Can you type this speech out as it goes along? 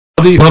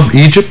We love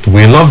Egypt,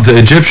 we love the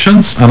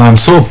Egyptians, and I'm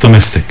so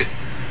optimistic.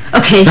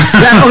 Okay,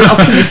 I'm all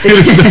optimistic.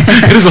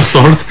 It is a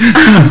start.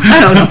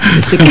 I'm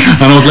optimistic.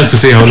 And I would like to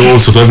say hello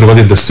also to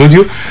everybody in the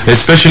studio,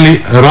 especially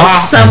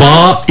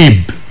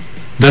Ra-Ba-Ib.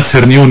 That's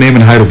her new name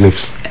in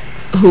hieroglyphs.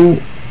 Who?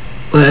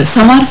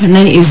 Summer? Her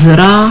name is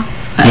Ra.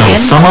 No,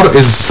 Summer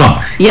is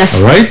Summer. Yes.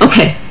 All right?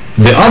 Okay.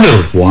 The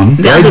other one,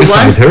 right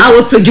beside her.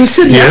 Our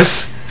producer,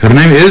 yes. Her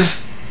name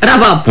is?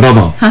 Rabab.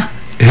 Rabab. Huh.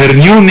 Her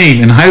new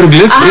name in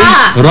hieroglyphs is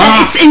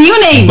Ra. It's a new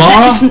name.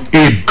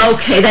 Ba-Ib.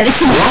 Okay, then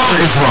it's Ra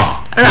is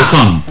Ra, the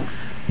sun.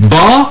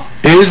 Ba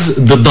is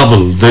the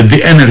double,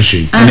 the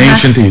energy in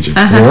ancient Egypt,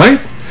 all right?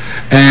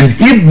 And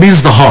Ib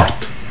means the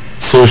heart.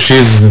 So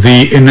she's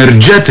the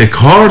energetic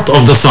heart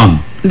of the sun.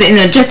 The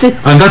energetic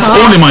and that's heart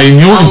only my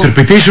new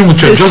interpretation,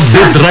 which I just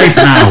did right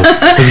now.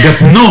 It's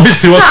got no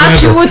history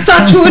whatsoever.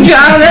 Touch wood, you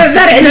are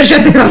very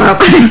energetic.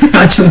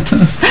 Touch wood.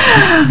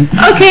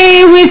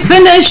 Okay, we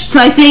finished.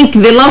 I think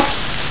the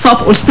last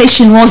stop or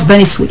station was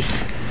Beni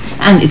Suef.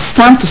 And it's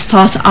time to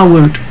start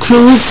our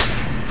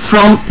cruise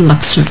from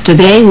Luxor.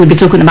 Today we'll be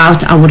talking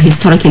about our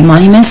historical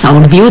monuments,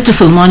 our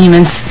beautiful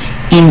monuments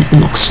in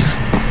Luxor.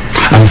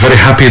 I'm very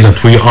happy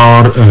that we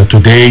are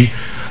today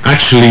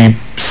actually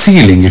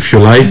sealing, if you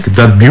like,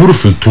 that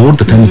beautiful tour,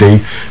 the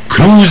 10-day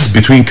cruise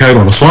between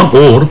Cairo and Aswan,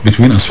 or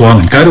between Aswan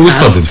and Cairo. We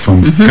started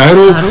from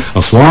Cairo,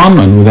 Aswan,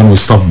 and then we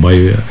stopped by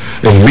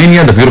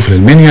El-Minya, the beautiful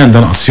El-Minya, and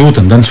then Asyut,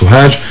 and then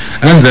Suhaj,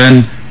 and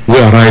then we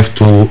arrived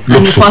to Luxor.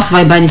 And we passed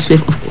by Beni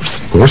Suef, of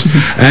course. Of course.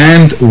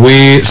 And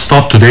we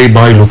stopped today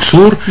by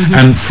Luxor,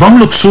 and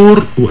from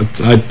Luxor,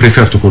 I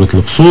prefer to call it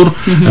Luxor,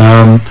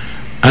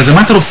 as a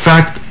matter of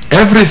fact,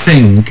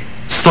 everything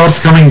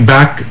starts coming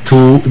back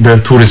to the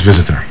tourist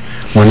visitor.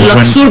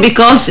 Luxor,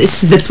 because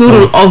it's the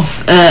plural of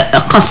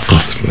Qasr.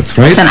 Qasr, that's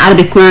right. It's an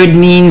Arabic word,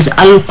 means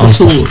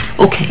Al-Qusur.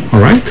 Okay. All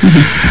right.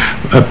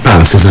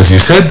 Palaces, as you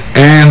said.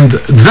 And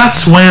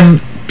that's when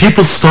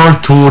people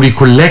start to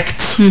recollect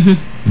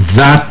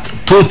that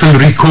total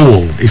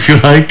recall, if you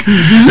like,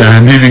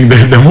 naming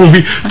the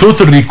movie,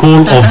 total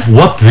recall of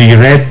what they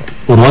read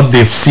or what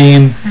they've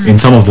seen in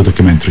some of the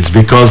documentaries.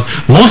 Because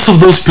most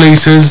of those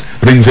places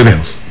rings a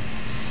bell.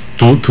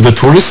 To the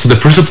tourist, to the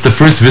person, to the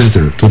first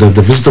visitor, to the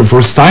visitor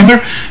first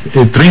timer,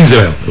 it rings a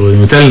bell. When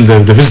you tell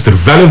the visitor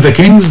Valley of the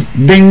Kings,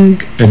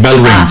 ding, a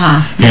bell rings.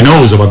 He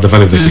knows about the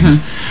Valley of the Kings.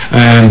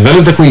 And Valley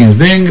of the Queens,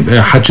 ding,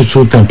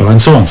 Hatshepsut Temple, and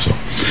so on.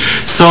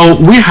 So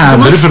we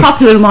have the most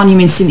popular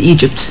monuments in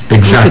Egypt.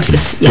 Exactly.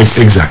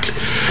 Yes. Exactly.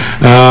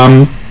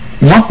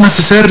 Not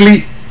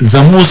necessarily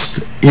the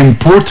most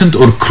important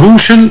or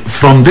crucial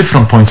from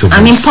different points of view.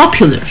 I mean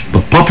popular.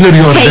 But popular,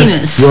 you are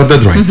famous. You are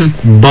dead right.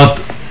 But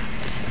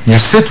you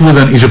sit with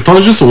an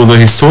Egyptologist or with a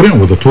historian,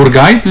 with a tour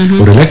guide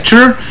or a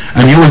lecturer,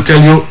 and he will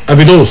tell you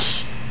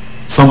Abydos.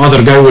 Some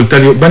other guy will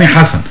tell you Bani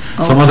Hassan.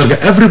 Some other guy.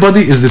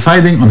 Everybody is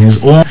deciding on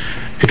his own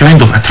a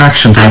kind of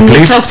attraction to a place. And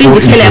we talked in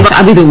detail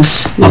about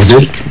Abydos last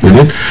week. We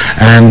did.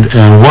 And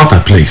what a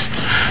place.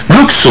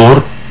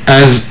 Luxor,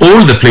 as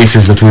all the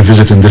places that we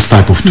visit in this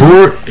type of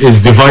tour,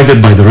 is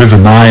divided by the River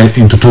Nile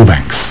into two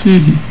banks.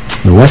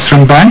 The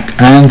Western Bank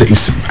and the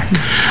Eastern Bank.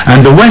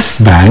 And the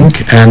West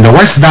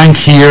Bank,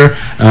 here,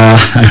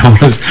 I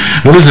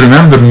always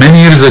remember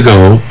many years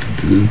ago,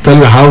 tell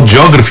you how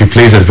geography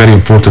plays a very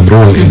important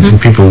role in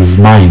people's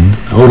mind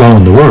all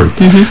around the world.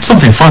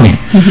 Something funny.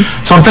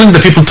 So I'm telling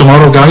the people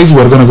tomorrow, guys,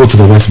 we're going to go to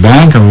the West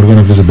Bank and we're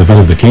going to visit the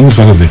Valley of the Kings,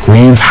 Valley of the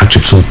Queens,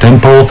 Hatshepsut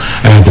Temple,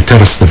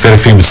 the very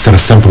famous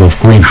terrace temple of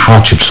Queen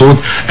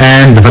Hatshepsut,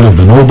 and the Valley of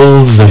the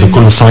Nobles, the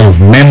Colossi of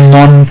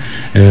Memnon,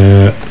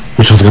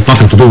 which has got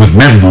nothing to do with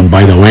Memnon,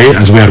 by the way,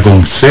 as we are going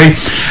to say,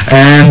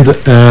 and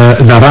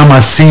the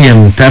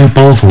Ramesseum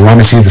Temple for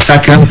Ramesses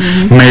II,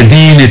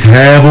 Medinet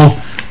Habu,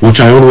 which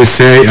I always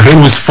say, I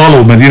always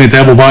follow Medinet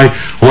Habu by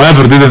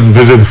whoever didn't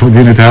visit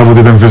Medinet Habu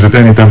didn't visit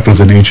any temples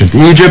in ancient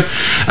Egypt.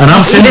 And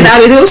I'm saying... Even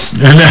Abydos?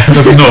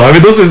 No,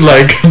 Abydos is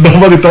like,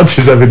 nobody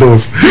touches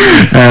Abydos.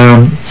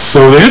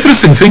 So the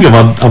interesting thing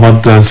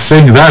about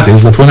saying that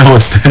is that when I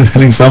was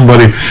telling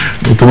somebody,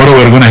 tomorrow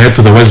we're going to head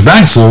to the West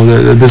Bank, so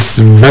this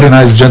very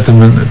nice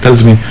gentleman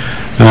tells me,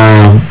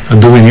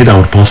 do we need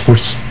our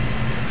passports?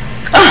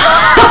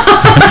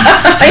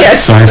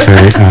 Yes. So I say,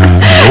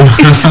 no.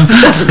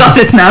 Just got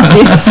it now,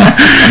 yes.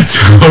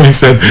 So he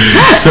said,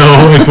 so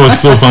it was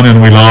so fun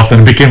and we laughed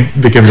and became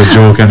the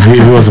joke, and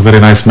he was a very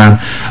nice man.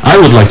 I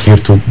would like here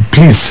to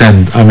please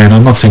send, I mean,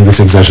 I'm not saying this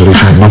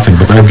exaggeration or nothing,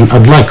 but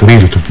I'd like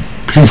really to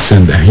please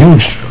send a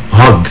huge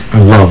hug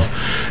and love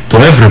to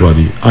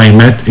everybody I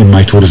met in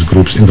my tourist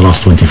groups in the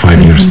last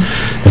 25 years.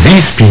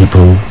 These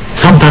people,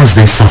 sometimes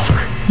they suffer.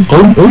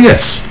 Oh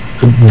yes,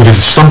 there is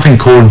something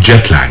called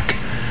jet lag.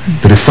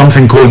 There is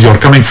something called you're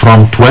coming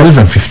from 12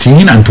 and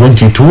 15 and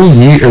 22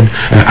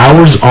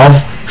 hours of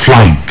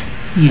flying.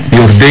 Yes.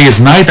 Your day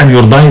is night and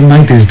your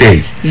night is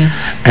day.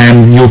 Yes.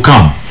 And you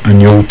come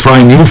and you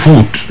try new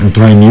food and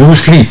try new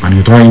sleep and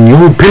you try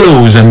new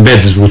pillows and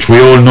beds, which we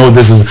all know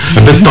this is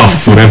a bit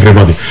tough for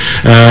everybody.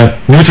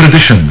 New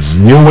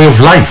traditions, new way of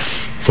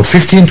life for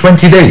 15,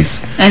 20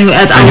 days. And we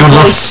add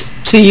our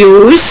voice to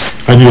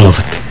use. And you love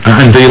it.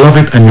 And they love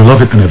it, and you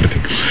love it, and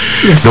everything.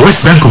 Yes. The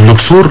West Bank of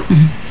Luxor,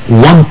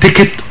 one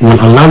ticket will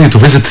allow you to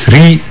visit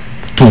 3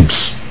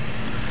 tombs.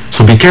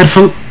 So be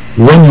careful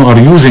when you are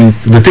using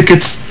the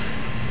tickets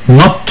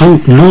not to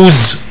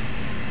lose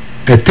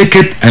a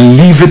ticket and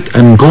leave it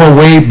and go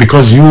away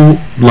because you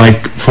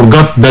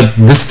forgot that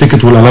this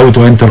ticket will allow you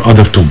to enter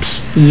other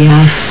tombs.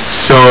 Yes.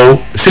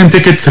 So same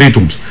ticket, 3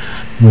 tombs.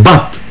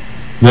 But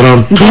there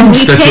are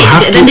tombs that you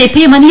have to... Then they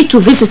pay money to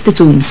visit the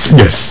tombs.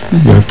 Yes.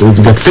 You have to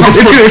get tickets.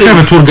 If you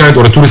have a tour guide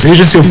or a tourist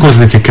agency, of course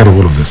they take care of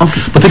all of this.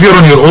 Okay. But if you're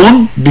on your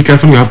own, be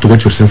careful, you have to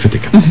get yourself a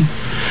ticket.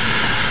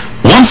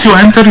 Once you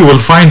enter, you will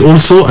find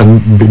also,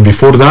 and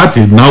before that,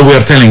 now we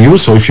are telling you,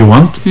 so if you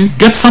want,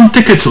 get some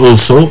tickets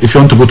also, if you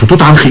want to go to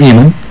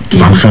Tutankhamun,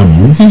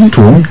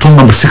 tomb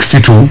number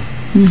 62.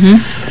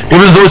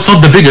 Even though it's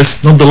not the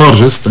biggest, not the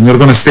largest, and you're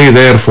going to stay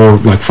there for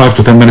like 5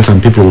 to 10 minutes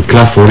and people will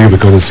clap for you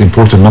because it's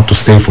important not to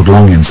stay for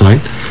long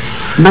inside.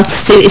 But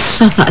still it's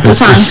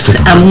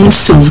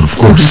Tutankhamun's tomb. Of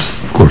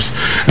course.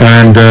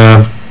 And,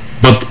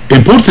 but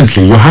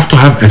importantly, you have to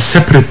have a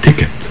separate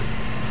ticket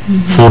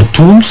for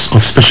tombs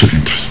of special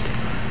interest.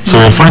 So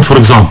you'll find, for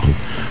example,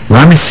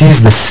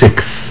 Ramesses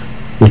VI,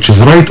 which is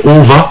right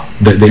over,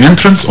 the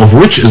entrance of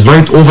which is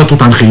right over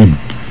Tutankhamun.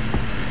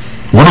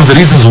 One of the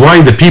reasons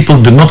why the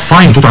people did not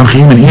find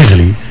Tutankhamun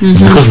easily is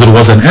because there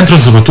was an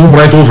entrance of a tomb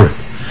right over it.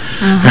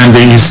 And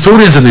the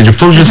historians and the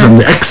Egyptologists and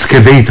the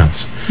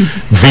excavators,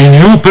 they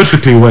knew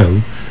perfectly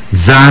well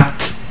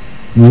that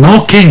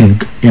no king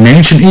in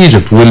ancient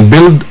Egypt will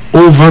build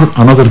over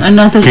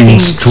another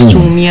king's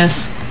tomb.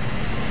 Yes.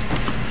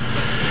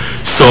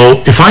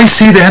 So if I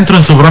see the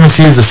entrance of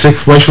Ramesses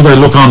VI, why should I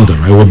look under?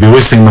 I would be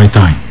wasting my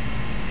time.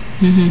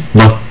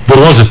 But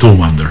there was a tomb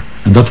under,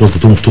 and that was the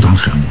tomb of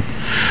Tutankhamun.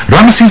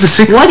 Ramesses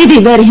VI... Why did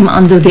they bury him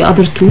under the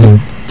other tomb?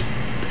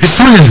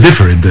 Historians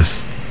differ in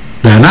this.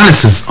 The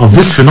analysis of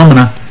this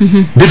phenomena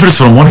differs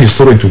from one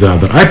historian to the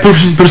other. I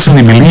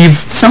personally believe...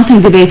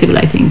 Something debatable,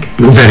 I think.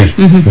 Very.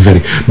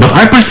 But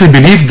I personally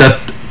believe that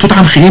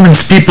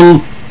Tutankhamun's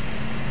people,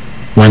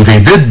 when they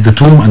did the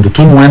tomb and the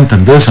tomb went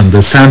and this and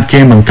the sand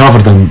came and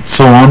covered and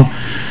so on,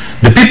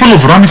 the people of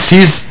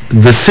Ramesses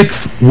VI,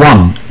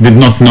 one, did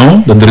not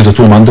know that there is a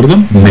tomb under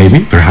them.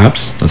 Maybe,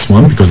 perhaps, that's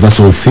one, because that's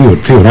all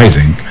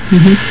theorizing.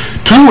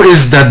 Two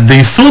is that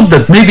they thought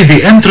that maybe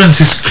the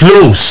entrance is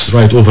close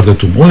right over the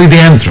tomb. Only the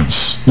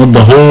entrance, not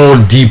the whole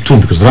deep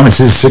tomb, because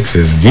Ramesses VI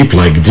is deep,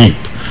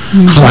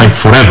 like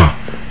forever.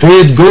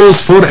 It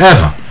goes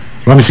forever.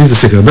 Ramesses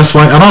VI. That's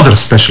why another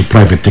special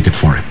private ticket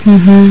for it.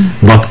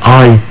 But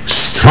I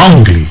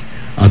strongly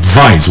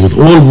advise with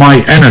all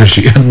my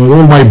energy and with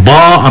all my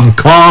ba and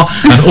ka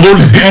and all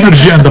the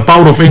energy and the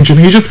power of ancient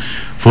Egypt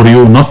for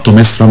you not to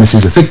miss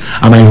Ramesses VI.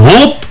 And I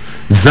hope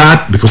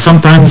that, because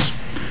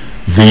sometimes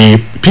the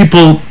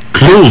people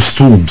close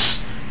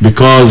tombs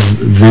because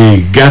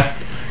they get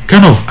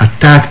kind of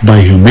attacked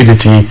by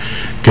humidity,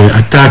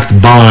 attacked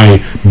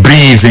by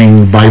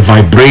breathing, by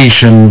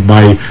vibration,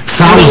 by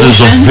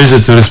thousands of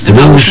visitors,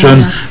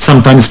 pollution.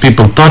 Sometimes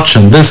people touch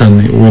and this, and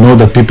we know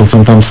that people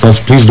sometimes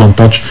touch, please don't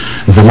touch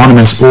the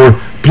monuments, or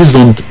please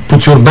don't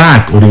put your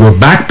back or your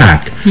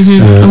backpack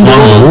on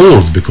the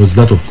walls, because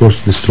that of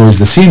course destroys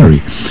the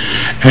scenery.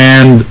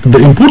 And the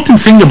important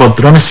thing about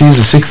Ramesses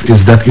VI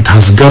is that it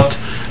has got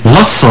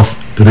lots of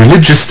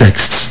religious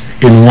texts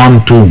in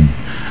one tomb,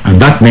 and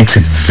that makes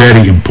it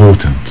very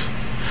important.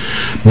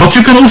 But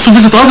you can also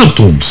visit other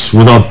tombs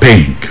without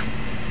paying,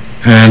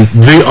 and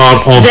they are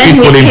of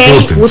equal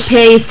importance.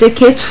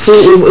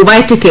 We buy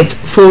a ticket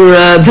for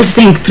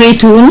visiting 3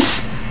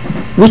 tombs,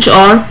 which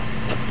are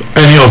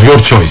any of your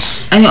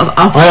choice. I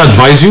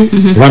advise you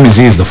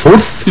Ramesses the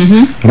 4th,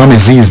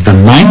 Ramesses the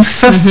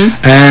 9th,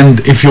 and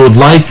if you would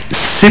like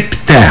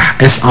Siptah,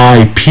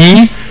 Siptah,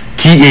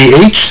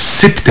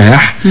 Siptah,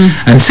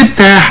 and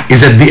Siptah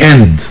is at the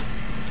end.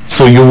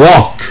 So you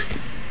walk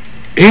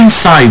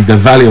inside the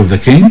Valley of the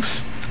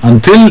Kings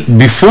until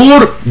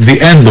before the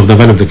end of the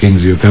Valley of the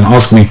Kings. You can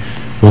ask me,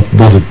 what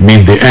does it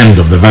mean, the end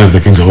of the Valley of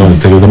the Kings? I want to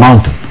tell you the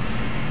mountain.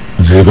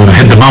 And so you're going to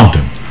hit the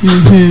mountain.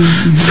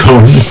 So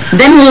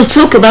then we'll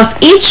talk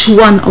about each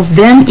one of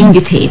them in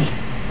detail.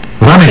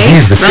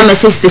 Ramesses the 6th.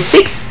 Ramesses the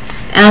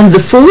 6th and the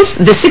 4th.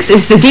 The 6th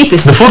is the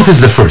deepest. The 4th is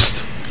the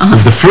first.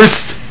 It's the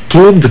first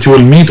tomb that you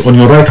will meet on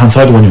your right hand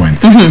side when you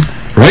enter.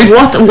 Right?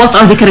 What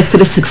are the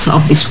characteristics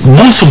of this one?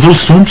 Most of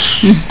those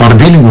tombs are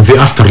dealing with the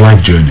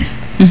afterlife journey.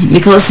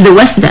 Because the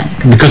West Bank.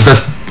 Because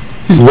that's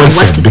well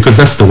said. Because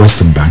that's the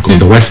Western Bank, or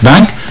the West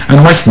Bank, and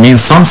West means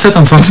sunset,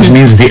 and sunset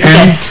means the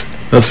end.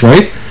 That's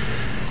right.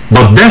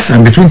 But death,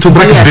 and between two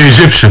brackets, the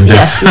Egyptian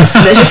death. Yes,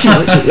 the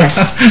Egyptian,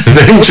 yes.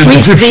 The which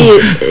means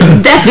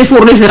the death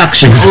before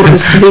resurrection, or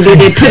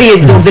the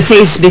period or the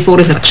phase before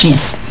resurrection.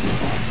 Yes.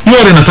 You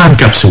are in a time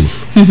capsule.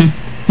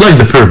 Like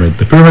the pyramid.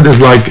 The pyramid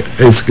is like,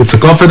 it's a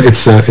coffin,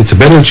 it's a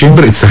burial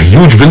chamber, it's a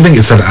huge building,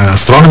 it's an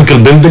astronomical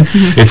building,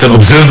 it's an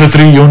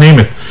observatory, you name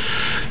it.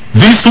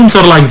 These tombs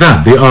are like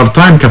that. They are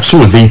time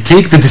capsule. They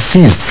take the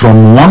deceased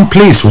from one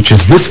place, which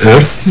is this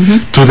earth,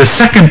 to the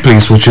second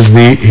place, which is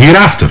the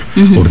hereafter,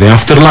 or the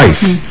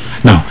afterlife.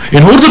 Now,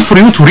 in order for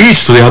you to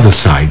reach to the other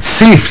side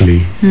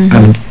safely,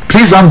 and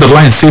please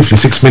underline safely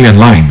 6 million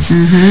lines,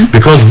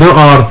 because there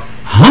are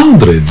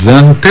hundreds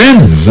and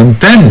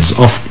tens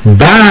of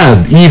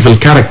bad, evil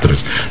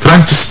characters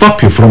trying to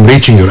stop you from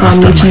reaching your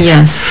afterlife.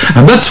 Yes.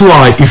 And that's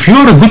why if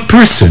you're a good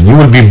person, you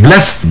will be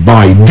blessed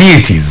by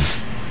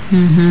deities,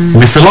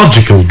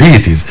 mythological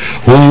deities,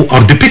 who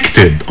are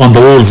depicted on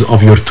the walls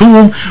of your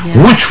tomb,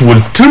 which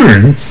will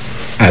turn,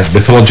 as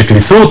mythologically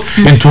thought,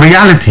 into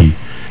reality.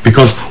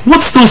 Because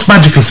what's those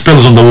magical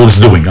spells on the walls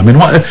doing? I mean,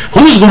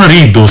 who's going to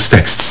read those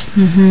texts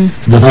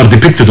that are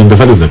depicted on the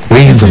Valley of the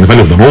Queens and the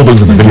Valley of the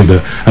Nobles and the Valley of the...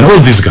 and all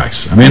these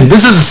guys? I mean,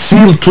 this is a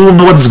sealed tool,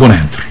 nobody's going to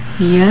enter.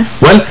 Yes.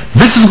 Well,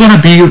 this is going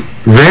to be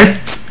read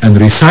and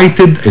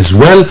recited as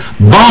well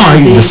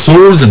by the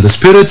souls and the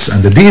spirits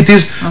and the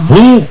deities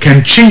who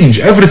can change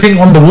everything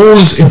on the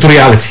walls into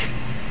reality.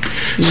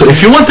 So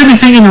if you want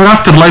anything in your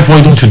afterlife,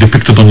 why don't you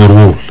depict it on your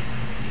wall?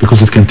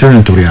 Because it can turn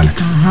into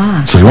reality.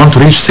 So you want to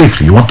reach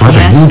safely, you want to have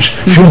a huge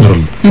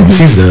funeral.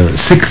 Ramesses the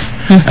 6th,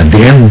 at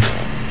the end,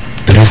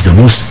 there is the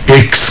most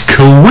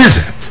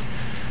exquisite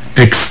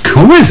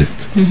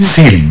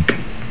ceiling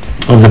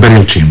of the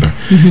burial chamber.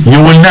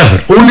 You will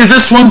never, only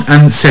this one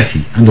and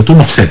Seti, and the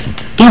tomb of Seti.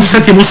 Tomb of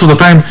Seti most of the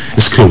time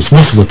is closed,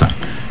 most of the time.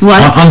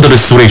 Under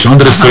restoration. And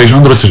to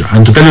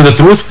tell you the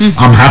truth,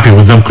 I'm happy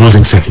with them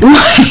closing Seti.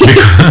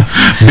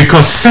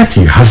 because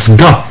Seti has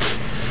got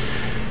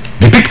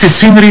depicted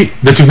scenery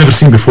that you've never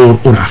seen before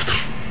or after.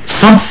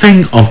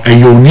 Something of a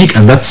unique,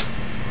 and that's,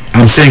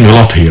 I'm saying a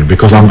lot here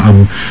because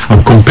I'm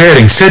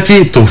comparing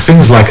Seti to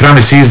things like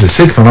Ramesses the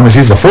 6th and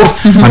Ramesses the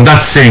 4th, and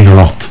that's saying a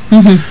lot.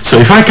 So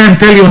if I can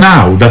tell you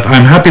now that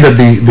I'm happy that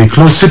they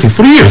closed Seti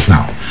for years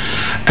now,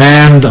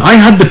 and I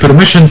had the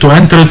permission to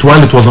enter it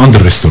while it was under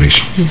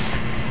restoration. Yes.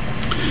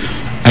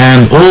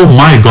 And oh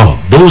my God,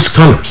 those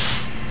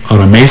colors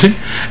are amazing.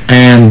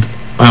 And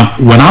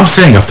when I'm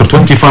saying after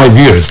 25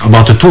 years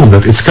about a tomb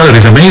that its color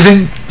is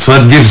amazing, so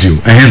that gives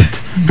you a hint,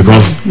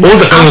 because all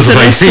the colors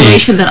that I see...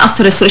 Then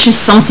after restoration,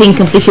 something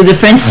completely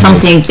different,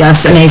 something,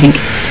 yes, amazing.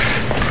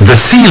 The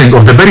ceiling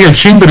of the burial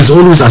chamber is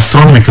always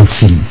astronomical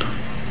scene,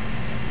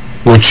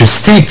 which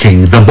is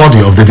taking the body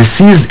of the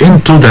deceased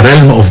into the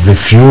realm of the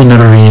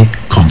funerary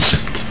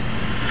concept.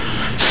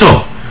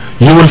 So,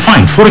 you will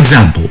find, for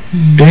example,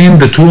 in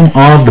the tomb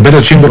of the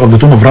burial chamber of the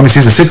tomb of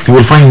Ramesses the 6th, you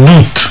will find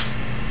Nut,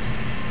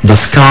 the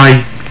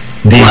sky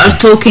deity. We are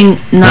talking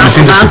now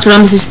about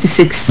Ramesses the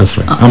 6th. That's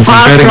right.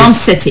 Far from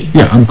Seti.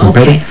 Yeah, I'm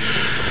comparing.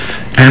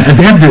 And at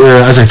the end,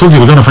 as I told you,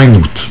 we're going to find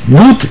Nut.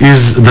 Nut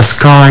is the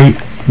sky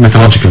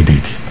mythological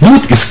deity.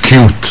 Nut is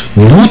cute.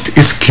 Nut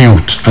is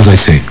cute, as I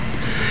say.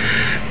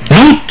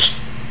 Nut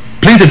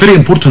played a very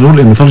important role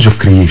in the mythology of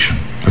creation,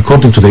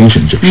 according to the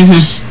ancient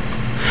Egyptians.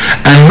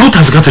 And Nut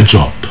has got a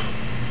job.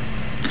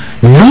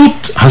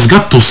 Nut has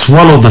got to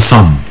swallow the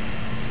sun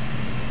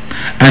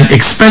and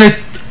expel it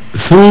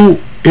through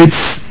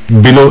its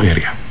below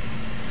area.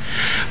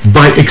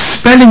 By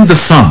expelling the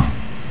sun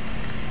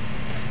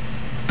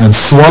and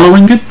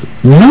swallowing it,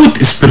 Nut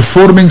is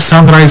performing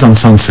sunrise and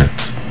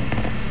sunset.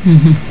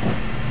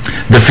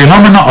 The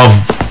phenomena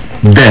of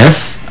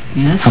death,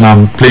 and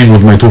I'm playing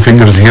with my 2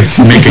 fingers here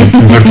making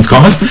inverted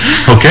commas,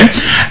 okay,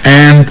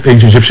 and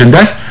ancient Egyptian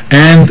death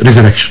and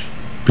resurrection,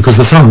 because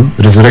the sun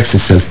resurrects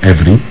itself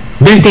every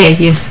day.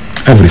 Yes.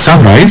 Every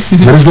sunrise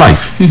there is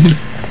life.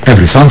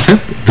 Every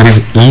sunset there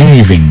is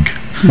leaving.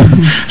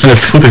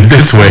 Let's put it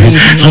this way,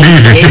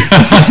 leaving.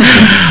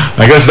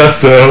 I guess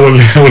that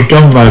will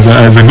come as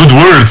a good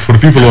word for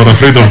people who are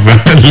afraid of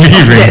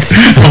leaving,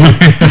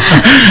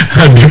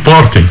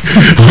 departing.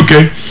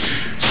 Okay,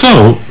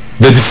 so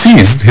the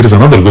deceased, here is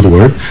another good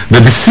word, the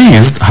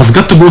deceased has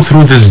got to go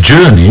through this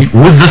journey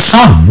with the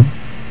sun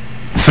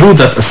through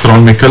that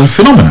astronomical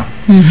phenomena.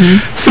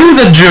 Through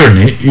that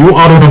journey you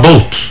are on a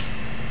boat.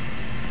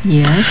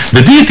 Yes.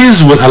 The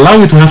deities will allow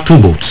you to have 2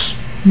 boats.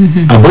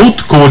 A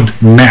boat called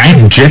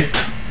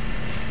Ma'injet,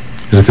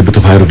 a little bit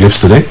of hieroglyphs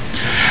today,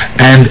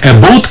 and a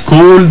boat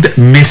called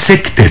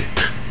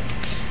Mesektet.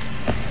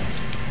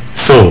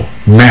 So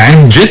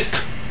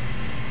Ma'injet,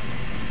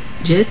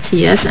 Jet,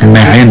 yes, and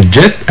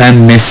Ma'injet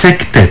and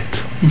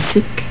Mesektet.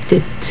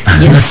 Mesektet,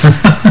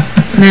 yes.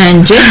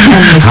 Ma'injet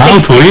and Mesektet. How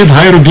to read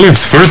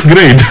hieroglyphs, 1st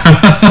grade.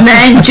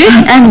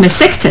 Ma'injet and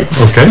Mesektet.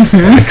 Okay,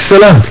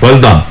 excellent, well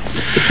done.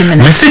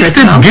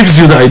 Mesektet gives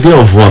you the idea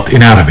of what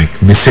in Arabic?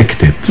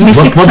 Mesektet.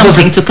 What does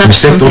it to catch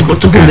something or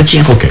to hold it,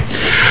 yes. Okay.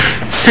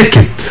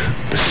 Sekit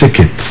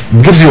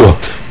gives you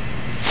what?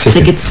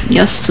 Sekit,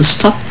 yes, to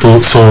stop. To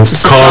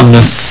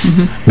calmness,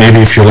 maybe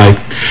if you like.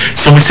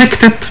 So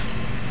Mesektet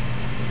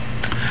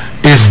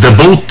is the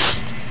boat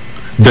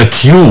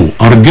that you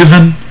are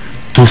given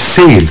to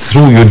sail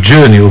through your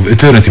journey of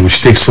eternity,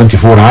 which takes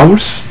 24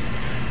 hours.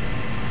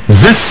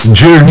 This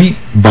journey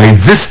by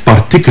this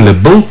particular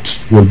boat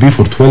will be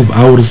for 12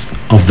 hours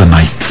of the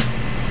night.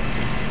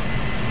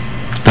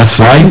 That's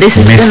why this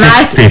is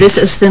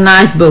the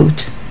night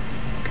boat.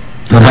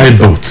 The night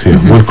boat, yeah.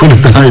 We'll call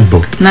it the night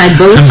boat. Night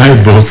boat. Night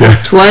boat, yeah.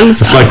 12.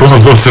 It's like one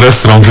of those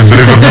restaurants in the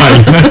River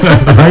Nile.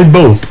 The night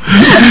boat.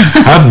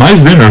 Have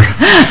nice dinner,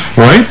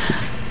 right?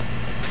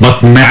 But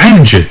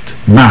معinجت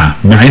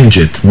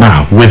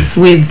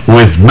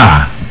with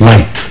مع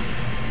light.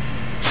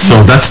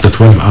 So that's the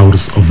 12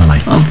 hours of the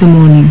night. Of the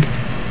morning.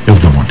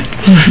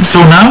 So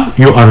now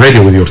you are ready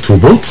with your two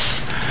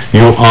boats.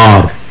 You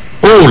are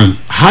all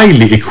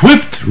highly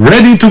equipped,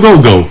 ready to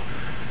go.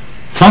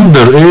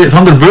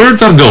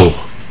 Thunderbirds are go.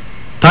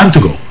 Time to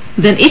go.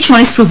 Then each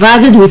one is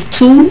provided with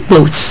two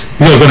boats.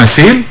 We are going to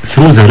sail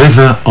through the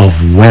river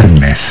of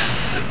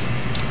Werness.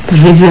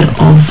 River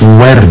of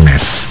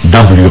Werness.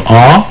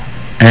 W-R-N-E-S-S.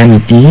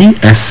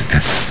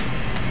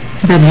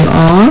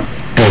 W-R-N-E-S-S.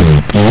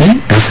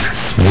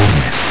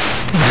 Werness.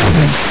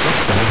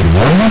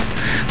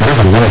 The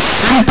river Werness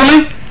simply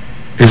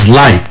is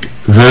like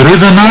the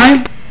River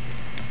Nile,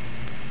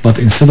 but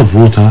instead of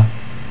water,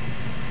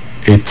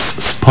 it's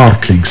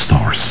sparkling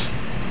stars.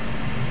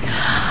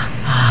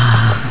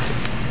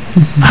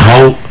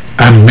 How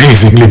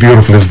amazingly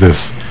beautiful is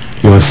this?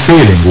 You are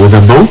sailing with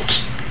a boat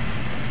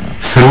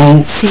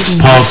through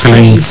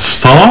sparkling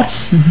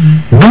stars.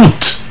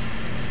 Note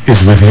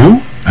is with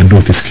you, and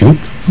Note is cute.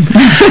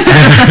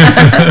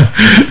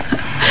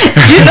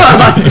 You know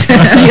about it.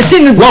 You've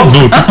seen it. Love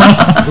Note.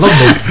 Love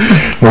Note.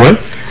 Alright?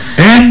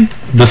 And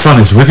the sun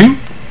is with you.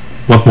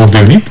 What more do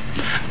you need?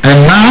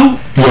 And now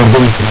you are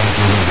going to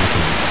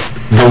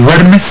the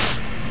Werness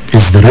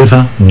is the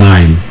River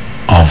Nile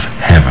of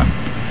heaven.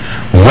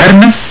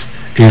 Werness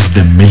is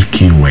the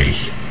Milky Way.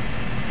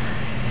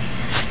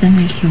 It's the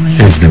Milky Way.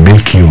 Is the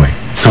Milky Way.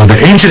 So the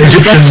ancient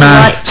Egyptian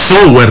man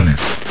saw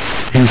Werness.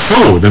 He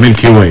saw the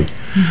Milky Way.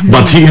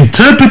 But he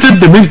interpreted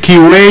the Milky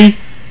Way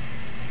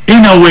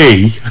in a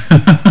way,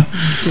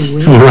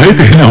 right?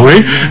 In a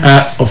way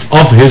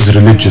of his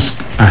religious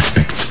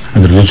aspects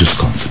and religious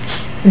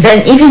concepts.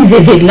 Then even the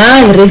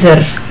Nile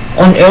River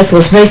on earth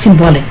was very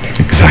symbolic.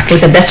 Exactly.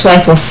 Because that's why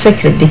it was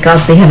sacred,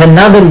 because they have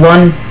another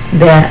one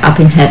there up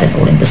in heaven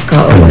or in the sky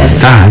or And whatever.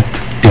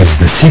 that is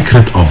the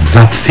secret of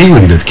that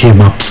theory that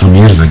came up some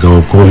years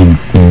ago, calling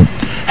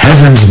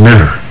heaven's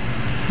mirror.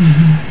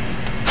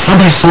 Some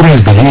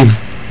historians believe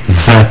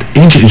that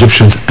ancient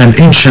Egyptians and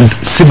ancient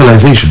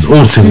civilizations,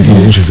 all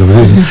ancient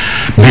civilizations,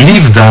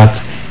 believe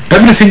that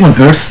everything on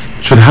earth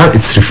should have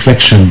its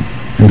reflection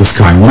in the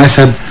sky. When I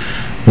said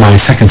my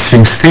second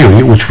sphinx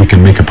theory, which we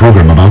can make a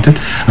program about it,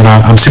 and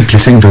I'm simply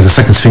saying there's a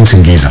second sphinx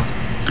in Giza.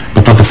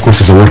 But that, of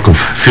course, is a work of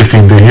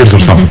 15 years or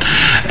something.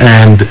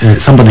 And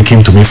somebody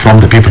came to me from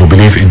the people who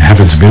believe in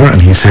heaven's mirror,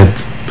 and he said,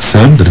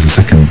 Sam, there is a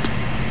second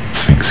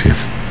sphinx,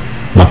 yes,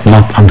 but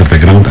not under the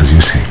ground, as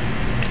you say.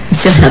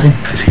 It's in heaven.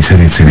 He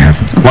said it's in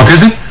heaven. What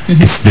is it?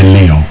 It's the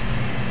Leo.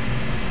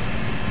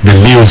 The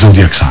Leo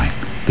zodiac sign.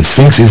 The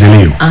Sphinx is a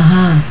Leo.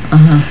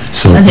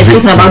 So And he's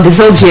talking about the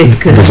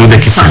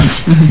zodiac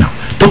itself. Now,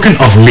 talking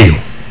of Leo,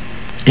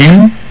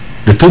 in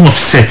the tomb of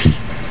Seti,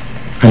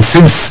 and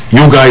since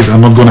you guys are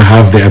not going to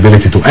have the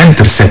ability to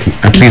enter Seti,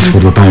 at least for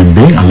the time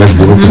being, unless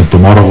they open it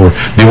tomorrow or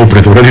they open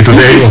it already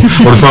today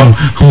or some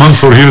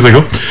months or years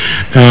ago,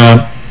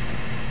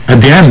 at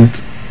the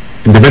end,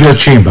 in the burial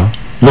chamber,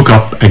 look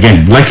up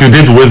again, like you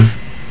did with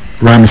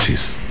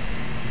Ramesses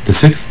the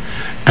sixth.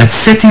 At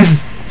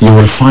Seti's, you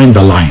will find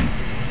a line.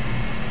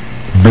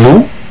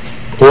 Blue,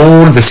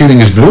 all the ceiling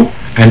is blue,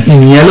 and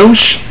in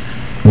yellowish,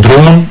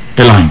 drawn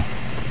a line.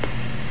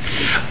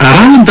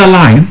 Around the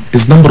line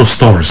is number of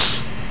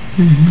stars.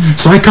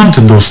 So I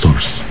counted those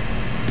stars.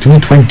 Between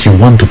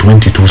 21 to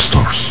 22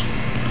 stars.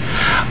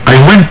 I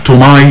went to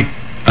my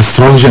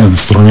astrology and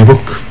astronomy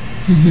book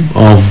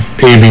of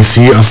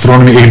ABC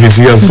astrology.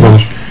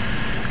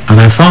 And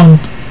I found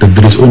that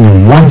there is only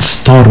one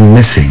star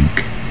missing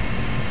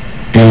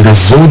in the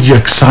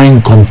zodiac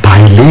sign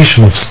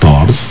compilation of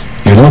stars.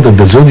 You know that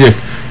the zodiac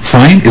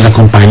sign is a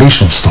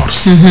compilation of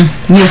stars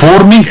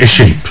forming a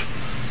shape,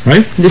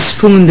 right? The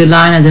spoon, the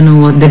lion, I don't know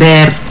what, the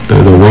bear. The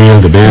whale,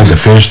 the bear, the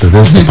fish, the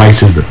this, the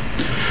Pisces.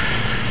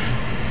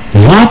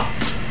 What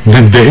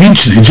did the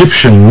ancient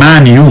Egyptian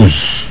man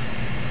use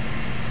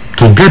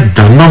to get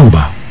the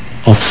number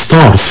of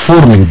stars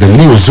forming the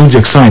Leo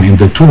zodiac sign in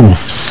the tomb of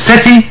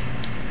Seti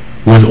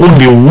with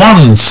only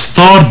one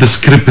star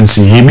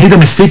discrepancy? He made a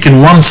mistake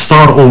in one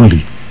star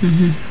only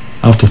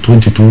out of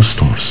 22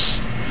 stars.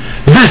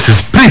 This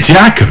is pretty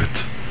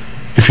accurate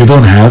if you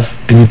don't have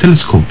any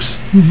telescopes.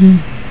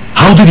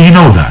 How did he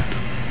know that?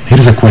 Here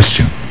is a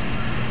question.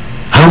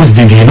 How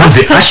did he know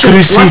the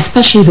accuracy? What's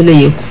special the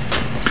Leo?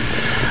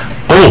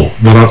 Oh,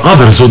 there are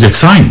other zodiac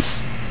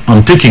signs.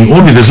 I'm taking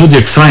only the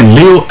zodiac sign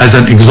Leo as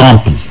an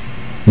example.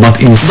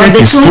 But in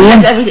Seti's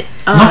tomb,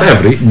 not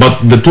every,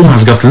 but the tomb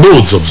has got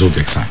loads of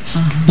zodiac signs.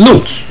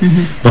 Loads.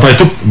 But I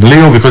took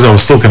Leo because I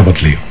was talking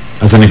about Leo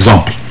as an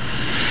example.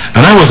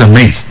 And I was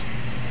amazed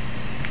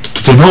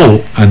to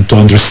know and to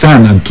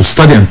understand and to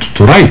study and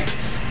to write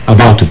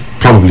about it,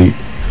 probably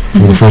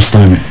for the first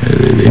time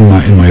in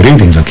my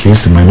readings, at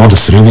least in my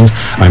modest readings.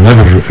 I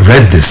never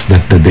read this,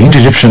 that the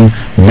ancient Egyptian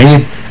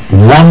made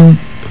one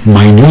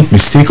minute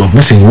mistake of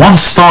missing one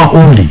star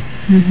only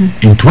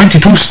in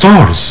 22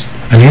 stars,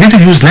 and he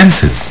didn't use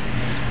lenses.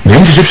 The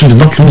ancient Egyptians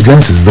did not use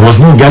lenses. There was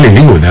no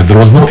Galileo there. There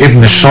was no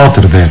Ibn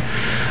al-Shatir there.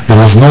 There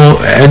was no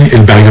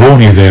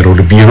al-Bayroni there or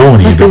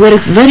Biruni. But they were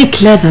very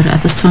clever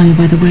at astronomy,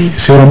 by the way.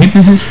 See what I mean?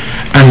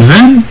 And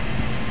then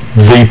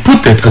they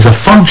put it as a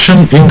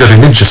function in the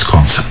religious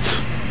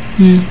concept.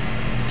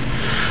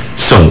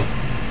 So,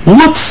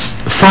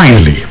 what's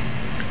finally,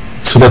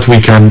 so that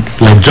we can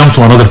like jump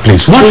to another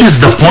place, what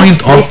is the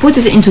point of... They put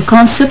it into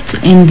concept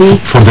in the...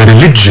 For the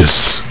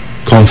religious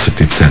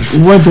concept itself.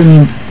 What do you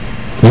mean?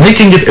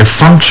 Making it a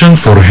function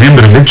for him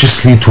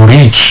religiously to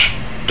reach,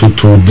 to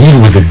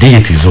deal with the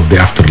deities of the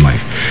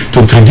afterlife,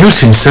 to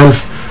introduce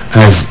himself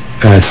as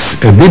a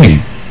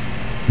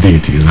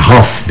demi-deity, as a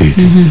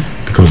half-deity,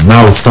 because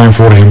now it's time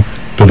for him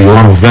to be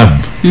one of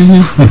them,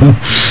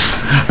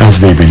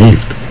 as they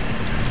believed.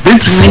 The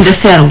interesting, the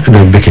pharaoh.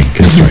 The king,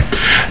 that's right.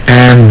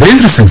 And the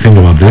interesting thing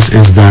about this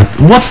is that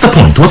what's the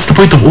point? What's the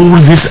point of all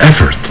this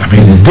effort? I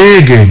mean,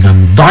 digging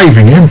and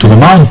diving into the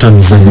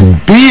mountains and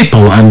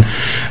people and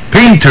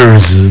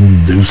painters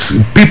and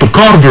people,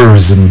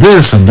 carvers and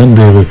this, and then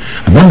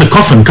the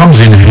coffin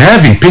comes in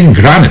heavy pink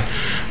granite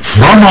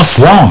from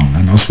Aswan,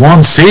 and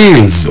Aswan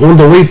sails all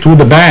the way to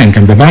the bank,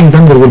 and the bank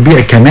then there will be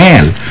a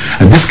canal,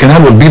 and this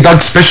canal will be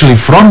dug specially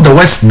from the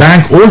west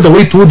bank all the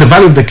way to the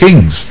Valley of the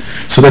Kings,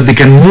 so that they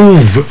can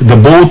move the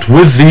boat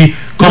with the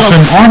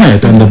coffin on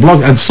it and the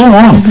block and so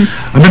on.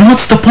 I mean,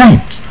 what's the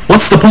point?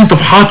 What's the point of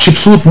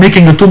Hatshepsut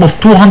making a tomb of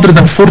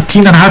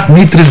 214.5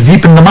 meters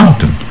deep in the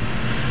mountain?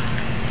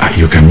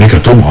 You can make a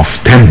tomb of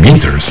 10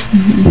 meters.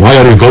 Why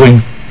are you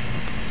going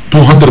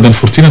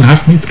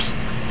 214.5 meters?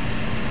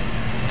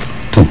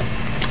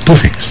 Two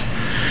things.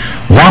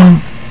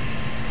 One,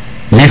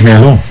 leave me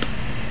alone.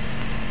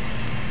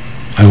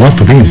 I want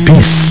to be in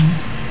peace.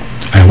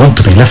 I want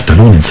to be left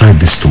alone inside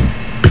this tomb.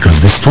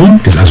 Because this tomb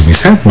is, as we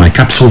said, my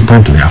capsule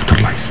time to the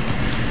afterlife.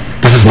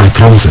 This is my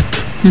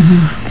transit.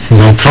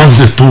 My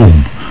transit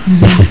tomb,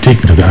 which will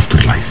take me to the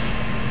afterlife.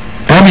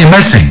 Any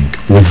messing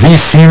with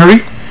this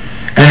scenery,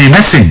 any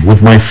messing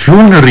with my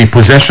funerary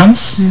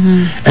possessions,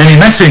 any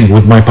messing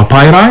with my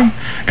papyri,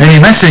 any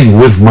messing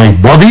with my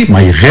body,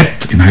 my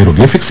ghet in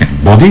hieroglyphics,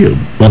 and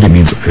body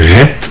means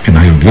ghet in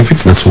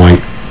hieroglyphics, that's why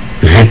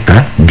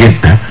geta,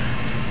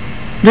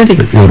 Really?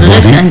 your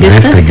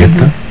body,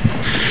 geta.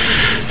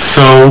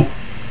 So,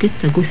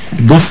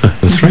 Gutha,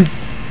 that's right.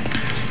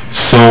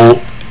 So,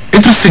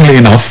 interestingly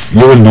enough,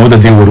 you will know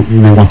that they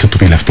wanted to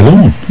be left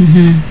alone.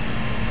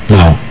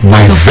 Now,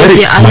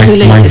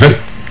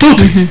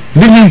 totally,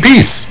 live in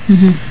peace.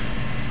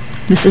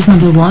 This is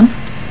number one.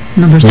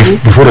 Number two.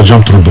 Before I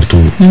jump to number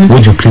two,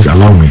 would you please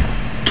allow me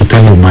to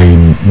tell you my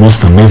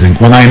most amazing,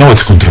 when I know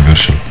it's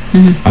controversial,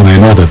 and I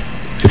know that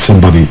if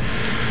somebody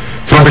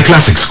from the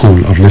classic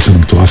school are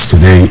listening to us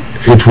today,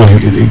 it will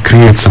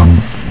create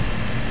some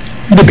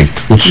debate,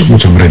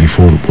 which I'm ready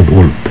for with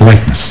all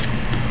politeness.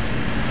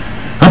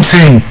 I'm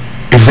saying,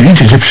 if the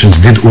ancient Egyptians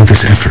did all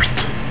this effort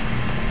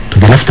to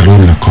be left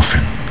alone in a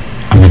coffin,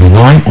 I mean,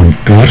 why on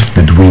earth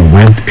did we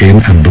went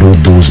in and brought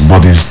those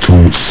bodies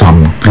to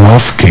some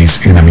glass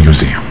case in a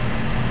museum?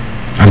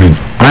 I mean,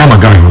 I am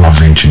a guy who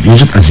loves ancient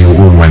Egypt, as you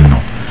all well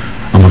know.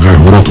 I'm a guy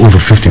who wrote over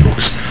 50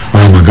 books.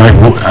 I am a guy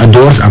who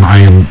adores, and I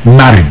am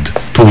married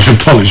to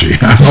Egyptology.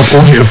 I'm not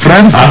only a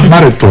friend, I'm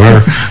married to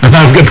her, and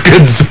I've got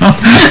kids.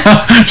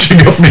 She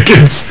got me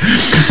kids,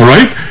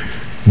 right?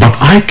 But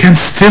I can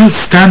still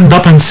stand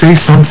up and say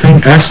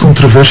something as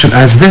controversial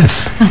as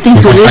this. I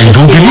think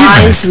religiously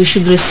wise, we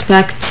should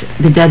respect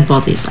the dead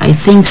bodies. I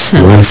think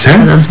so. Well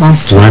said.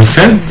 Well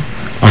said.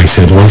 I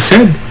said well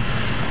said.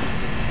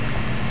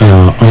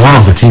 On one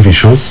of the TV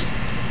shows,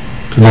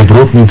 they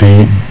brought me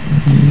the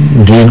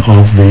dean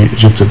of the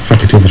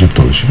Faculty of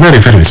Egyptology. Very,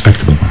 very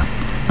respectable man.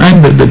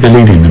 And the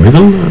lady in the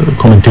middle,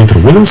 commentator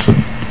with us.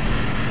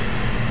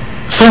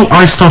 So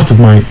I started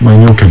my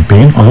new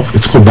campaign of,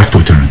 it's called Back to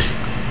Eternity.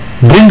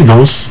 Bring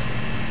those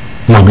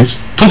mummies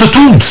to the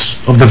tombs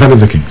of the Valley of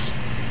the Kings.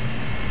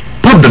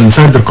 Put them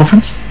inside their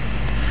coffins,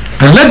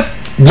 and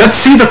let's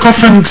see the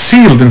coffin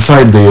sealed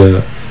inside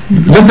the...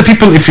 let the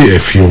people, if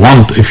you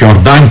are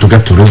dying to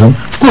get tourism,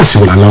 of course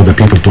you will allow the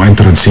people to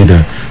enter and see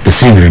the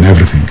scenery and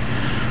everything.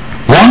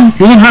 One,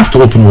 you don't have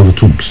to open all the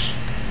tombs.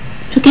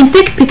 You can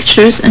take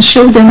pictures and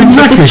show them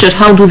the picture,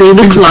 how do they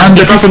look like.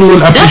 Because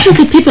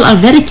definitely people are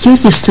very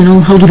curious to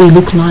know how do they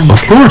look like.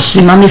 Of course.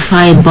 The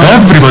mummified bodies.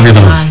 Everybody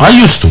does. I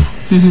used to.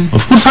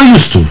 Of course I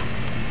used to.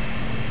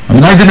 I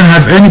mean, I didn't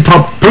have any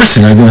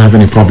personally, I didn't have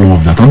any problem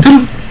with that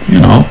until,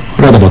 I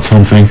read about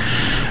something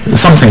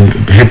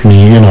hit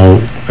me,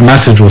 a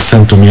message was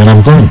sent to me and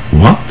I'm going,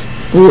 what?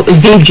 Or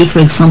video, for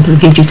example,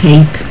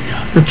 videotape,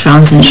 the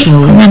transit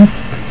show. I mean,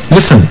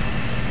 listen,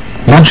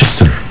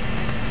 Manchester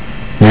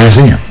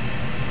Museum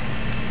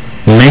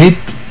made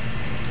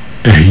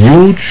a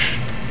huge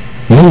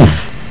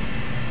move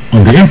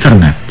on the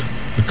internet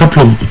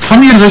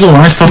some years ago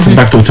when I started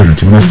Back to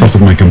Eternity, when I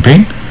started my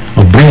campaign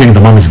of bringing the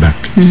mummies back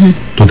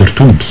to their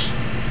tombs.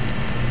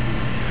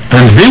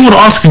 And they were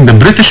asking the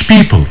British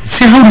people,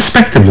 see how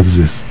respectable it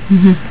is.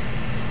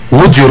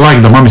 would you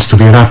like the mummies to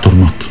be wrapped or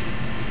not?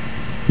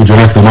 Would you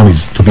like the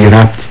mummies to be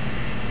wrapped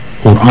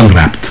or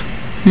unwrapped?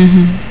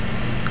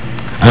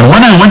 And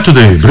when I went to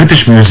the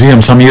British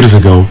Museum some years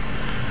ago,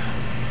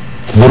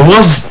 there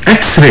was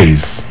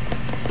x-rays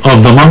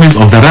of the mummies,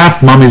 of the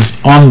wrapped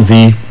mummies on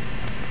the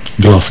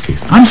glass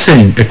case. I'm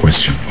saying a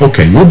question.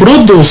 Okay, you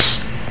brought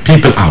those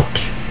people out.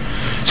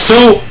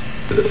 So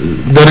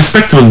the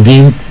respectable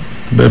dean,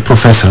 the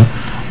professor,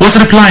 was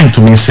replying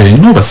to me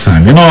saying, no,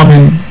 Bessam, you know, I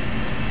mean,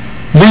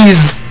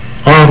 these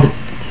are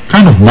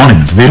kind of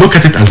monuments. They look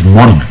at it as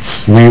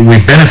monuments. We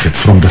benefit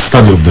from the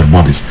study of their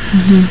bodies.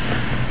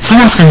 So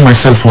I'm asking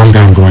myself one day,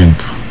 I'm going,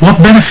 what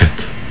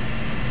benefit?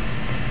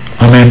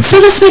 I mean, so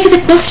let's make it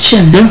a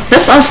question. Yeah.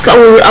 Let's ask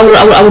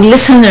our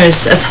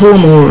listeners at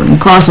home or in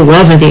cars or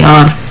wherever they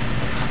are,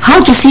 how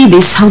do you see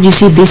this? How do you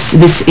see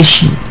this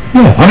issue?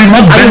 yeah, I mean,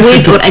 what Are you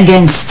with benefit? or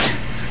against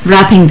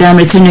wrapping them,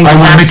 returning I them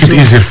will back make it to-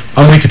 easier.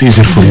 I'll make it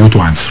easier for you to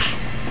answer.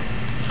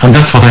 And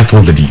that's what I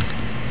told the dean.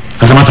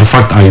 As a matter of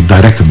fact, I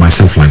directed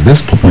myself like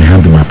this, put my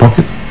hand in my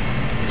pocket,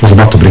 was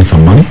about to bring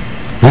some money.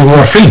 We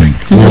are filming.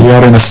 We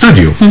are in a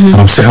studio, and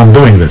I'm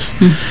doing this.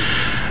 And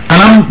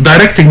I'm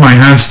directing my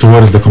hands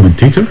towards the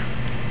commentator,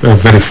 a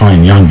very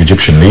fine young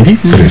Egyptian lady,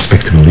 very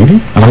respectable lady,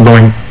 and I'm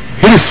going,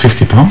 here is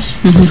 50 pounds,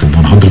 I said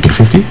 100 or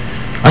 50.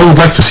 I would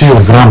like to see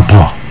your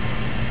grandpa,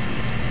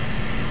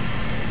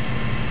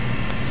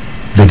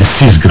 the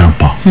deceased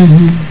grandpa.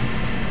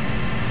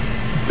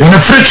 In a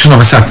fraction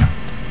of a second.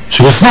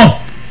 She goes, no.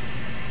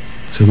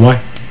 I said, why?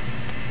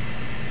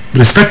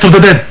 Respect of the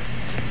dead.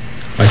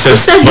 I said,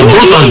 They're but human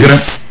those are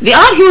beings. They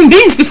are human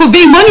beings before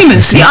being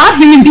monuments. They are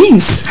human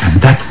beings. And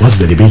that was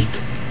the debate.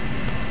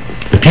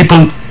 The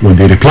people, when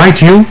they reply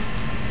to you,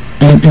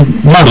 in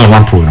more than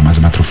one program, as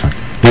a matter of fact,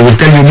 they will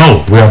tell you,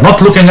 no, we are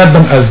not looking at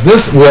them as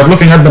this, we are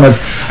looking at them as...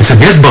 I said,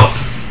 yes, but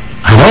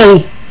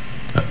hello,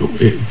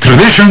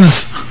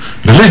 traditions,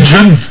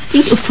 religion. I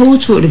think a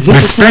photo or a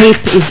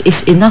videotape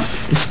is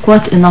enough, is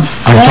quite enough,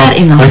 fair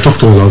enough. I talked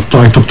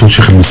to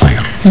Sheikh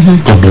al-Masayr,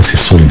 God bless his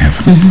soul in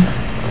heaven.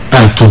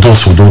 And to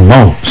those who don't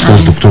know,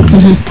 Ustaz Dr.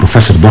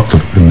 Professor Dr.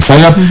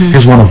 al-Masayr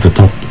is one of the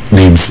top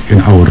names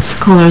in our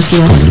Scholars,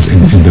 yes.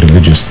 in the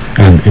religious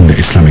and in the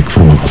Islamic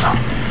from Al-Azhar.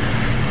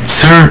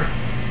 Sir,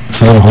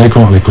 Assalamu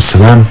alaikum, alaikum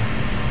salam.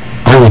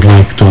 I would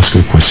like to ask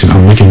you a question.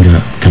 I'm making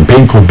a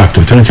campaign called Back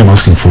to Eternity. I'm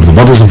asking for the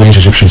bodies of the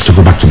ancient Egyptians to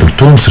go back to their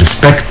tombs.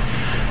 Respect.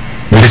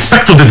 The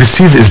respect of the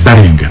deceased is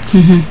burying it.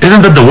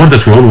 Isn't that the word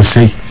that we always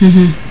say?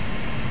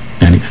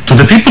 And to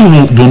the people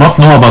who do not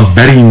know about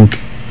burying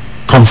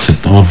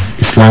concept of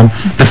Islam,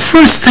 the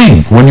first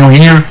thing when you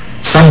hear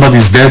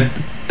somebody's dead,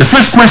 the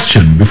first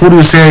question before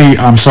you say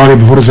I'm sorry,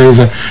 before you say is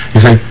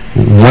like,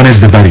 when is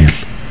the burial?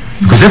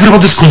 Because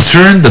everybody's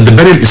concerned that the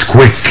burial is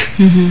quick.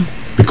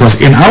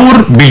 Because in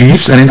our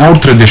beliefs and in our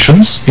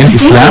traditions in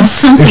Islam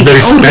is the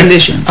respect,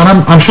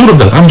 and I'm sure of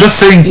that. I'm just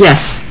saying.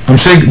 Yes. I'm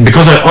saying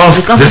because I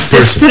asked Because this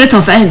the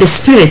person.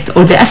 spirit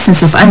or the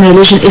essence of any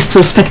religion is to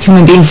respect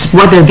human beings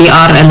whether they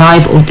are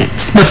alive or dead.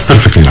 That's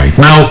perfectly right.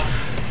 Now,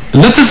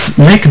 let us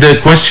make the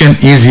question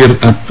easier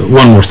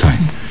one more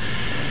time.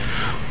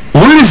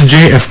 Where is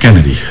J.F.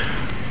 Kennedy?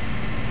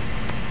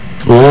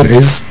 Where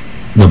is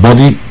the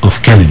body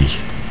of Kennedy,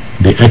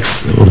 the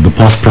ex or the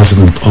past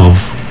president of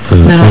the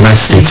United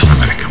States of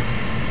America?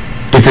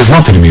 It is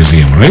not in a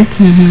museum, right?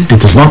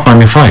 It is not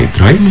mummified,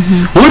 right?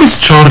 Where is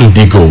Charles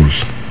de Gaulle?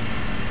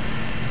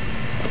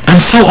 And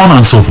so on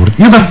and so forth.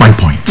 You got my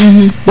point.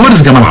 Where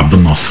is Gamal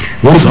Abdel Nasser?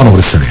 Where is Anwar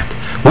al-Sadat?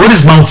 Where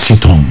is Mao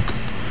Zedong?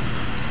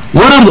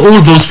 Where are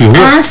all those people?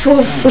 And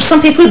for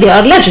some people they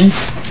are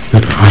legends.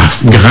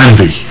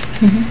 Gandhi.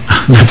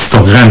 Let's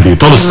talk Gandhi.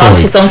 Tolstoy. Mao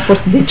Zedong for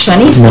the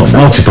Chinese. Mao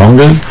Zedong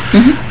is,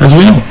 as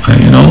we know,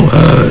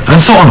 and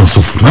so on and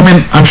so forth. I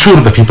mean, I'm sure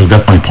the people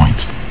got my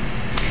point.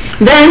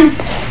 Then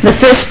the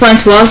first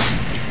point was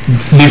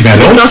Leave me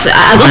alone. because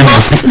I got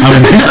lost.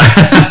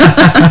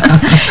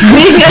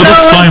 Leave me But alone.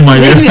 that's fine, my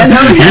dear. Leave me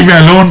alone. Leave me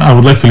alone. I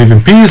would like to live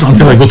in peace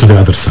until I go to the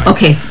other side.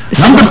 Okay.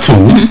 Number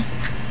two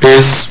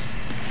is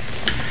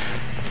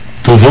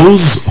to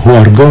those who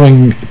are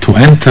going to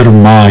enter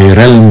my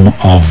realm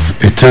of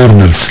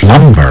eternal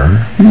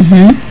slumber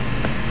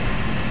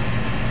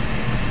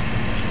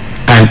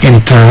and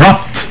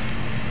interrupt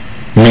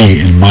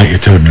me in my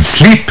eternal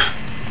sleep,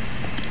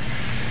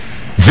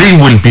 they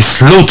will be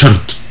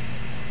slaughtered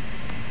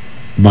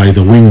by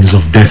the wings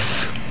of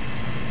death.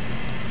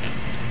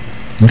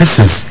 This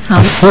is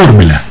a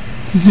formula.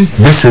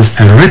 This is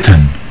a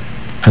written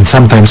and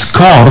sometimes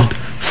carved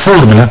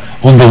formula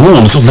on the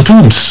walls of the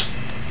tombs.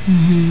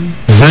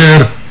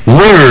 There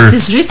were It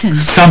is written.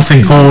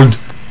 something called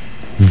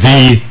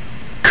the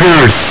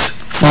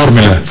curse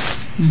formula.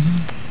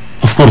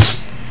 Of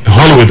course,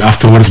 Hollywood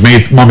afterwards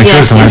made Mummy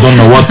Yes, Curse, and yes. I don't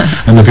know what,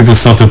 and the people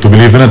started to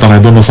believe in it, and I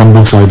don't know some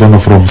books, I don't know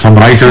from some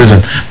writers,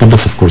 but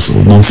that's of course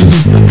all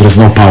nonsense. There is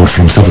no power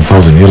from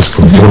 7,000 years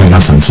controlling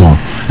us and so on.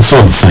 It's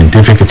all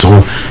scientific, it's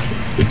all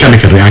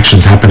chemical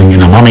reactions happening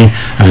in a mummy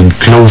and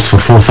closed for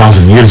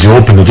 4,000 years. You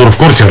open the door, of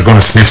course you're going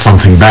to sniff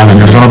something bad and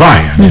you're going to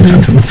die.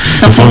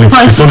 It's only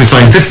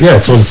scientific. Yeah,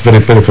 it's always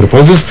very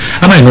poisonous.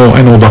 And I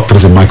know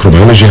doctors in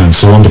microbiology and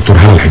so on. Dr.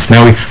 Hala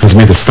Al-Hifnawi has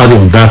made a study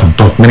on that and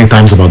talked many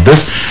times about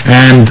this.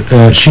 And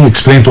she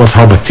explained to us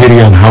how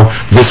bacteria and how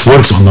this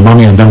works on the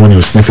mummy, and then when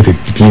you sniff it,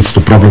 it leads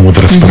to problem with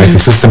the respiratory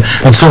system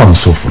and so on and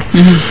so forth.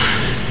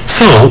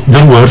 So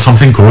there were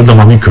something called the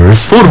mummy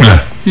curse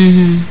formula.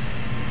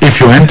 If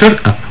you enter,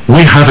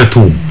 we have a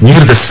tomb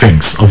near the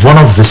Sphinx of one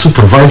of the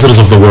supervisors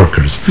of the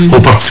workers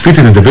who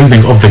participated in the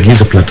building of the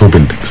Giza Plateau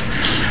buildings.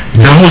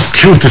 The most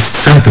cutest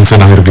sentence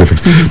in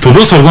hieroglyphics. To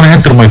those who are going to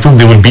enter my tomb,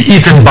 they will be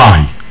eaten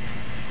by.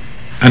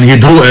 And he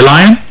drew a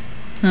lion,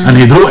 and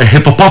he drew a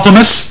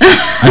hippopotamus,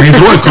 and he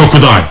drew a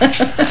crocodile.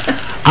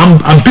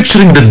 I'm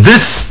picturing that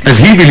this, as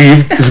he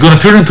believed, is going to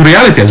turn into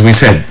reality, as we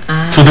said.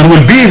 So there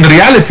will be in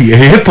reality a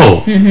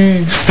hippo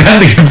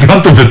standing in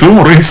front of the tomb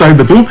or inside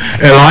the tomb,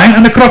 a lion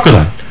and a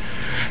crocodile.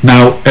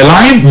 Now, a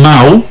lion,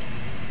 Mao,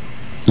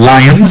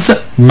 lions,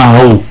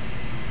 Mao.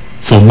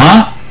 So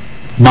Mao,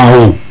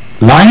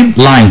 lion,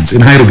 lions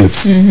in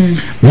hieroglyphs.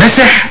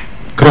 Mesih,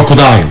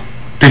 crocodile,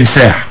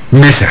 timsah,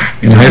 mesih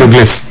in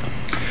hieroglyphs.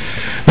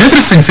 The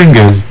interesting thing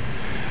is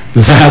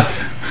that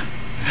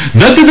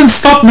didn't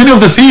stop many of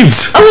the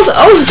thieves. I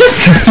was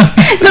just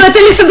gonna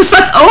tell you something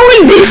about all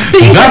these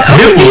things. That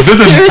hippo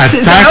didn't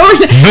attack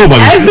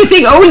nobody.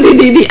 Everything, all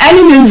the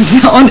animals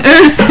on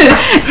earth,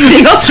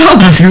 they got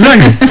robbed.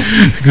 Exactly.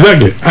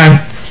 And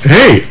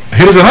hey,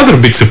 here's another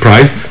big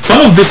surprise.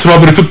 Some of this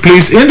robbery took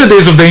place in the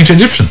days of the ancient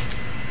Egyptians.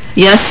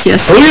 Yes.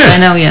 Oh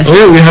yes. I know, yes. Oh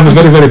yeah, we have a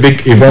very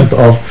big event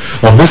of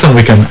this, and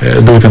we can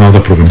do it in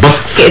another program. But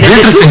the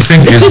interesting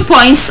thing is... The 2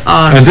 points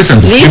are... And this.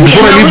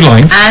 Before I leave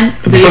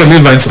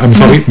lines, I'm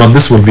sorry, but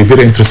this will be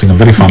very interesting and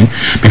very funny.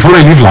 Before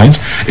I leave lines,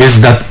 is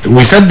that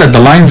we said that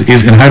the lines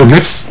is in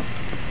hieroglyphs.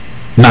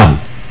 Now,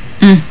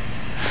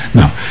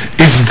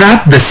 is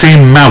that the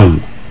same Mao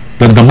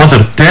that the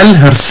mother tell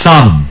her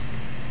son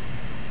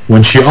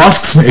when she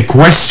asks me a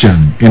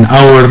question in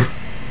our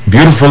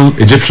beautiful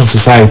Egyptian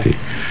society?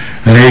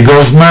 And he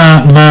goes,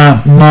 ma,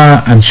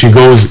 and she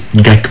goes,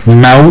 Gek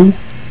Mau.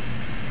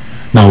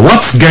 Now,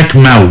 what's Gek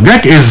Mau?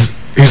 Gek is,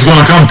 he's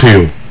gonna come to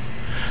you.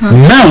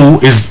 Mau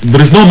is,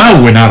 there is no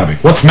Mau in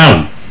Arabic. What's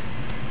Mau?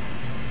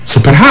 So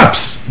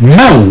perhaps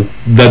Mau,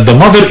 that the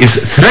mother is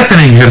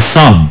threatening her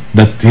son,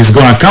 that he's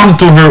gonna come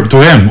to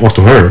him, or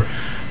to her,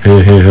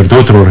 her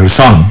daughter or her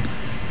son,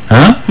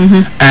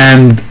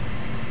 and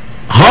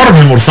harm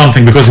him or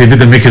something because he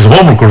didn't make his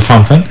homework or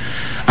something.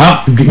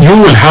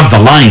 You will have the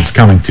lines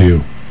coming to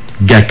you.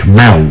 Gek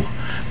Mau,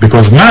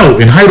 because Mau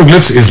in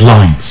hieroglyphs is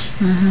lines.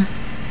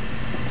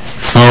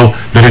 So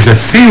there is a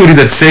theory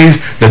that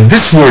says that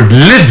this word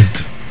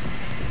lived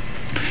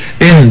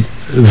in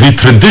the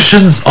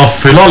traditions of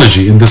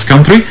philology in this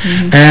country,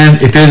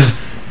 and it is,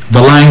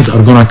 the lines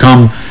are going to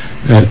come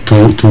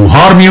to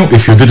harm you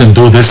if you didn't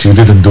do this, you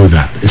didn't do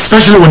that,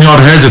 especially when you are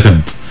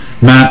hesitant.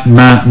 Ma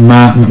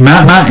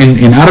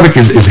in Arabic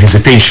is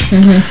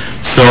hesitation.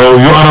 So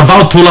you are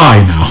about to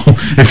lie now.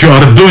 If you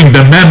are doing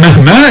the ma,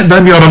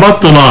 then you are about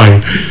to lie.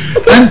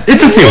 Okay. And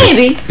it's a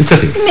theory. It's a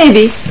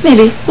theory.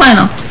 Maybe. Why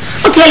not?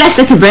 Okay, let's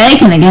take a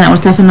break. And again, our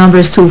telephone number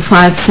is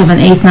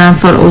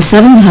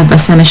 25789-407. We have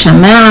Bessam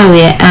الشماع,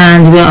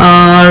 and we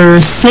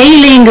are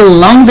sailing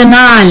along the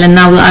Nile. And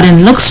now we are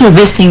in Luxor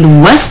visiting the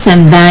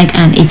Western Bank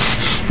and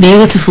its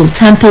beautiful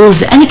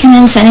temples. Any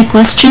comments, any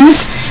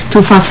questions?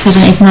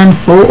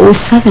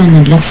 25789-407.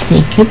 And let's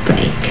take a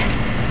break.